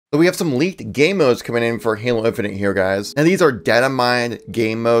So we have some leaked game modes coming in for Halo Infinite here, guys. And these are data mined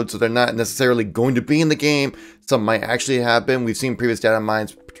game modes, so they're not necessarily going to be in the game. Some might actually have been. We've seen previous data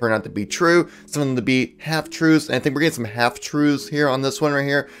mines turn out to be true, some of them to be half-truths, and I think we're getting some half-truths here on this one right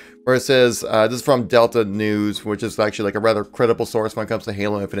here, where it says, this is from Delta News, which is actually like a rather credible source when it comes to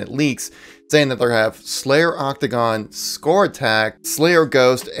Halo Infinite leaks, saying that they have Slayer Octagon, Score Attack, Slayer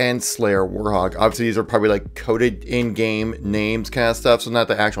Ghost, and Slayer Warhog. Obviously, these are probably like coded in-game names kind of stuff, so not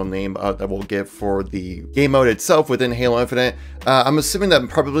the actual name that we'll get for the game mode itself within Halo Infinite. I'm assuming that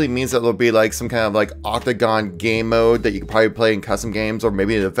probably means that there'll be like some kind of like Octagon game mode that you can probably play in custom games, or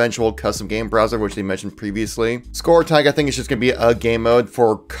maybe an eventual custom game browser, which they mentioned previously. Score Attack, I think, is just going to be a game mode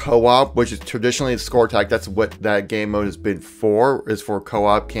for co-op, which is traditionally Score Attack. That's what that game mode has been for, is for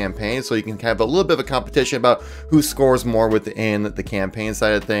co-op campaigns, so you can have a little bit of a competition about who scores more within the campaign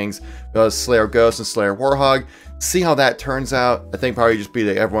side of things. Slayer Ghost and Slayer Warhog, see how that turns out. I think probably just be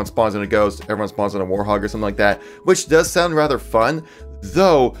that everyone spawns in a Ghost, everyone spawns in a Warhog or something like that, which does sound rather fun.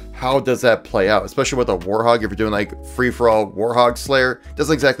 Though, how does that play out? Especially with a Warhog, if you're doing like free-for-all Warhog Slayer,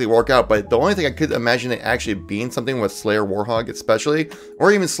 doesn't exactly work out. But the only thing I could imagine it actually being something with Slayer Warhog especially,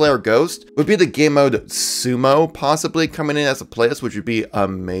 or even Slayer Ghost, would be the game mode Sumo possibly coming in as a playlist, which would be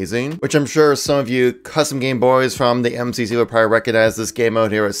amazing. Which I'm sure some of you custom game boys from the MCC would probably recognize this game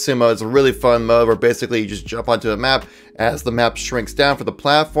mode here as Sumo. It's a really fun mode where basically you just jump onto a map. As the map shrinks down for the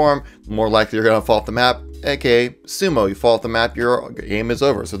platform, the more likely you're going to fall off the map. aka Sumo. You fall off the map, your game is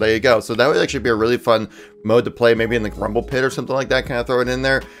over. So there you go. So that would actually be a really fun mode to play, maybe in the Rumble Pit or something like that, kind of throw it in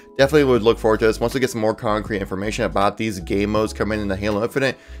there. Definitely would look forward to this. Once we get some more concrete information about these game modes coming into Halo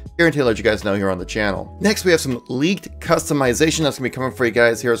Infinite, guarantee to let you guys know here on the channel. Next, we have some leaked customization that's going to be coming for you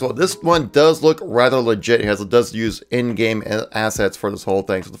guys here as well. This one does look rather legit. It does use in-game assets for this whole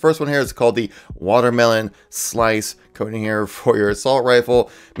thing. So the first one here is called the Watermelon Slice, coding here for your assault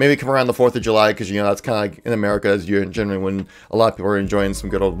rifle. Maybe come around the 4th of July, because, you know, that's kind of like in America, as you generally when a lot of people are enjoying some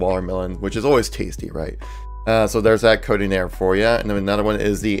good old watermelon, which is always tasty, right? So there's that coding there for you. And then another one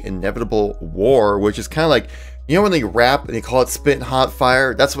is the Inevitable War, which is kind of like, you know, when they rap and they call it Spit Hot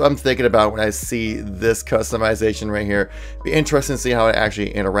Fire? That's what I'm thinking about when I see this customization right here. Be interesting to see how it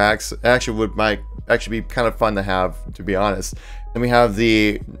actually interacts. Actually might be kind of fun to have, to be honest. Then we have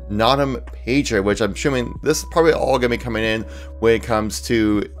the Notum Pager, which I'm assuming this is probably all going to be coming in when it comes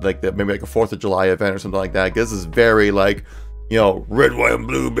to like maybe like a 4th of July event or something like that. Because this is very like, you know, red, white, and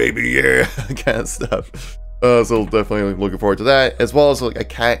blue, baby, yeah, kind of stuff. So definitely looking forward to that, as well as like a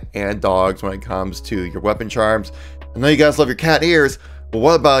cat and dogs when it comes to your weapon charms. I know you guys love your cat ears, but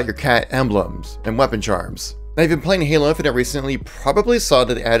what about your cat emblems and weapon charms? Now, if you've been playing Halo Infinite recently, you probably saw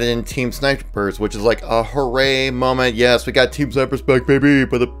that they added in Team Snipers, which is like a hooray moment. Yes, we got Team Snipers back, baby,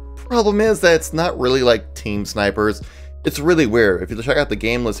 but the problem is that it's not really like Team Snipers. It's really weird. If you check out the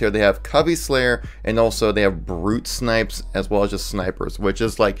game list here, they have Covey Slayer, and also they have Brute Snipes, as well as just Snipers, which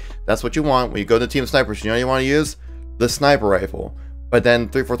is like, that's what you want. When you go to Team Snipers, you know what you want to use? The Sniper Rifle. But then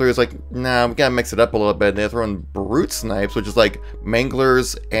 343 is like, nah, we gotta mix it up a little bit. And they throw in Brute Snipes, which is like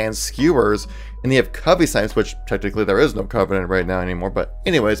Manglers and Skewers. And they have Covey Snipes, which technically there is no Covenant right now anymore. But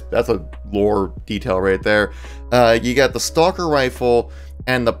anyways, that's a lore detail right there. You got the Stalker Rifle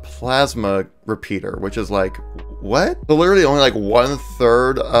and the Plasma Repeater, which is like, what? So literally only like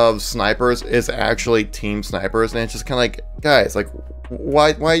 1/3 of snipers is actually Team Snipers. And it's just kind of like, guys, like,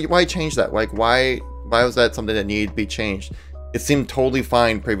 why change that? Like, why was that something that needed to be changed? It seemed totally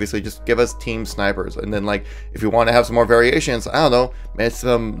fine previously. Just give us Team Snipers. And then, like, if you want to have some more variations, I don't know, make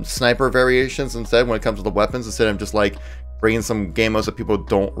some sniper variations instead when it comes to the weapons, instead of just like bringing some game modes that people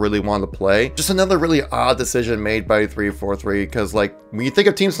don't really want to play. Just another really odd decision made by 343, because like when you think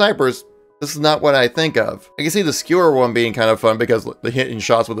of Team Snipers, this is not what I think of. I can see the Skewer one being kind of fun because the hitting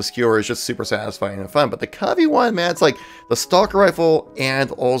shots with the Skewer is just super satisfying and fun. But the Covey one, man, it's like the Stalker Rifle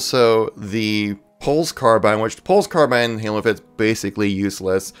and also the Pulse Carbine, which the Pulse Carbine in Halo Infinite is basically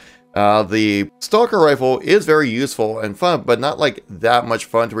useless. The Stalker Rifle is very useful and fun, but not like that much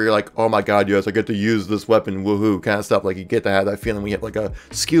fun to where you're like, oh my god, yes, I get to use this weapon, woohoo, kind of stuff. Like you get to have that feeling when you have like a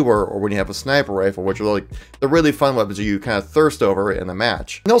Skewer or when you have a Sniper Rifle, which are like the really fun weapons that you kind of thirst over in the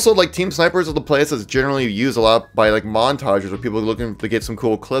match. And also like Team Snipers are the place that's generally used a lot by like montages where people are looking to get some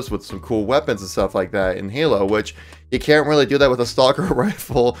cool clips with some cool weapons and stuff like that in Halo, which you can't really do that with a Stalker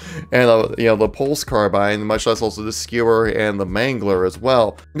Rifle and you know, the Pulse Carbine, much less also the Skewer and the Mangler as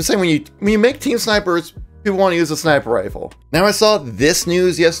well. I'm just saying, when you make Team Snipers, people want to use a Sniper Rifle. Now, I saw this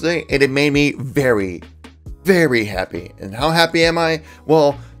news yesterday and it made me very, very happy. And how happy am I?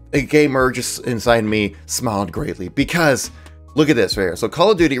 Well, a gamer just inside me smiled greatly, because Look at this right here. So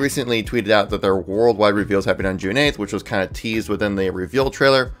Call of Duty recently tweeted out that their worldwide reveal is happening on June 8th, which was kind of teased within the reveal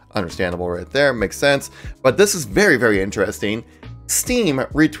trailer. Understandable right there, makes sense. But this is very, very interesting. Steam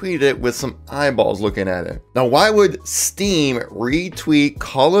retweeted it with some eyeballs looking at it. Now, why would Steam retweet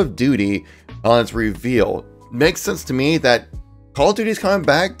Call of Duty on its reveal? Makes sense to me that Call of Duty is coming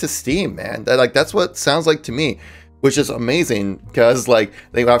back to Steam, man. That's what it sounds like to me, which is amazing because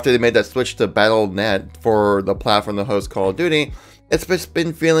after they made that switch to Battle.net for the platform that hosts Call of Duty, it's just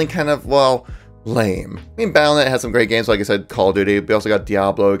been feeling kind of, well, lame. I mean, Battle.net has some great games, like I said, Call of Duty. We also got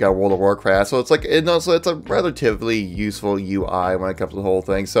Diablo, we got World of Warcraft, so it's it's a relatively useful UI when it comes to the whole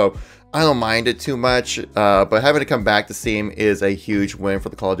thing. So I don't mind it too much, but having it come back to Steam is a huge win for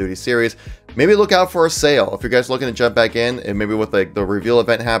the Call of Duty series. Maybe look out for a sale. If you're guys looking to jump back in, and maybe with the reveal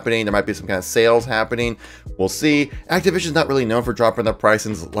event happening, there might be some kind of sales happening. We'll see. Activision's not really known for dropping their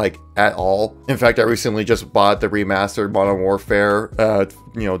prices at all. In fact, I recently just bought the remastered Modern Warfare,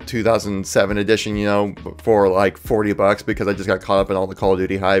 2007 edition, for like $40 because I just got caught up in all the Call of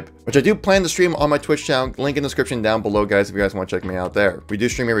Duty hype, which I do plan to stream on my Twitch channel. Link in the description down below, guys, if you guys want to check me out there. We do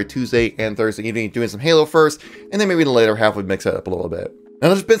stream every Tuesday and Thursday evening, doing some Halo first, and then maybe in the later half we'd mix it up a little bit. Now,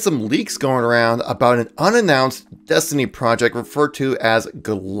 there's been some leaks going around about an unannounced Destiny project referred to as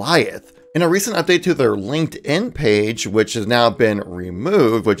Goliath. In a recent update to their LinkedIn page, which has now been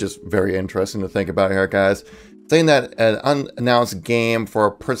removed, which is very interesting to think about here, guys, saying that an unannounced game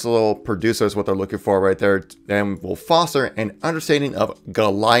for principal producer is what they're looking for right there, and will foster an understanding of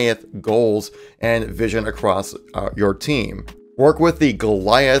Goliath goals and vision across your team. Work with the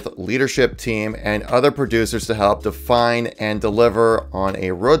Goliath leadership team and other producers to help define and deliver on a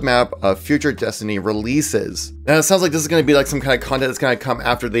roadmap of future Destiny releases. Now, it sounds like this is going to be like some kind of content that's going to come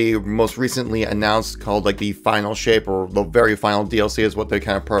after the most recently announced, called like the final shape, or the very final DLC is what they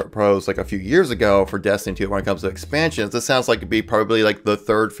kind of proposed like a few years ago for Destiny 2 when it comes to expansions. This sounds like it'd be probably like the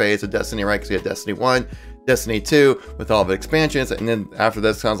third phase of Destiny, right? Because you had Destiny 1, Destiny 2 with all of the expansions, and then after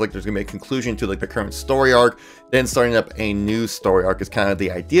that sounds like there's gonna be a conclusion to like the current story arc, then starting up a new story arc is kind of the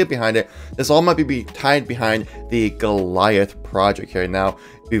idea behind it. This all might be tied behind the Goliath project here. Now,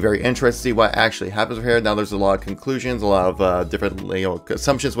 be very interested to see what actually happens here. Now, there's a lot of conclusions, a lot of different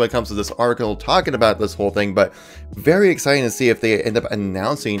assumptions when it comes to this article talking about this whole thing, but very exciting to see if they end up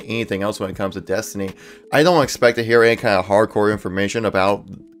announcing anything else when it comes to Destiny. I don't expect to hear any kind of hardcore information about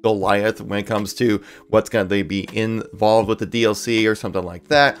Goliath when it comes to what's going to be involved with the DLC or something like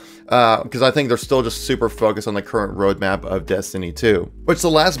that, because I think they're still just super focused on the current roadmap of Destiny 2. Which the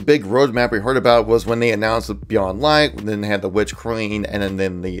last big roadmap we heard about was when they announced Beyond Light, then they had the Witch Queen, and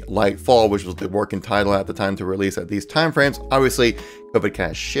then the Lightfall, which was the working title at the time to release at these time frames. Obviously, COVID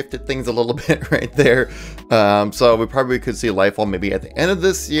kind of shifted things a little bit right there. So we probably could see Lightfall maybe at the end of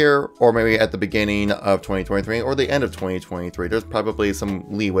this year, or maybe at the beginning of 2023, or the end of 2023. There's probably some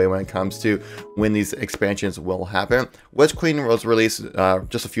leeway when it comes to when these expansions will happen. Witch Queen was released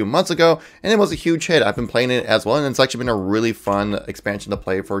just a few months ago, and it was a huge hit. I've been playing it as well, and it's actually been a really fun expansion to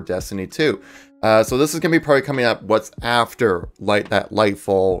play for Destiny 2. So this is going to be probably coming up what's after that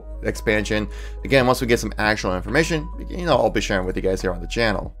Lightfall expansion. Again, once we get some actual information, I'll be sharing with you guys here on the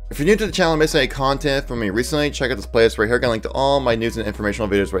channel. If you're new to the channel and missed any content from me recently, check out this playlist right here. Got a link to all my news and informational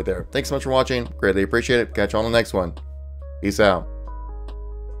videos right there. Thanks so much for watching. Greatly appreciate it. Catch you on the next one. Peace out.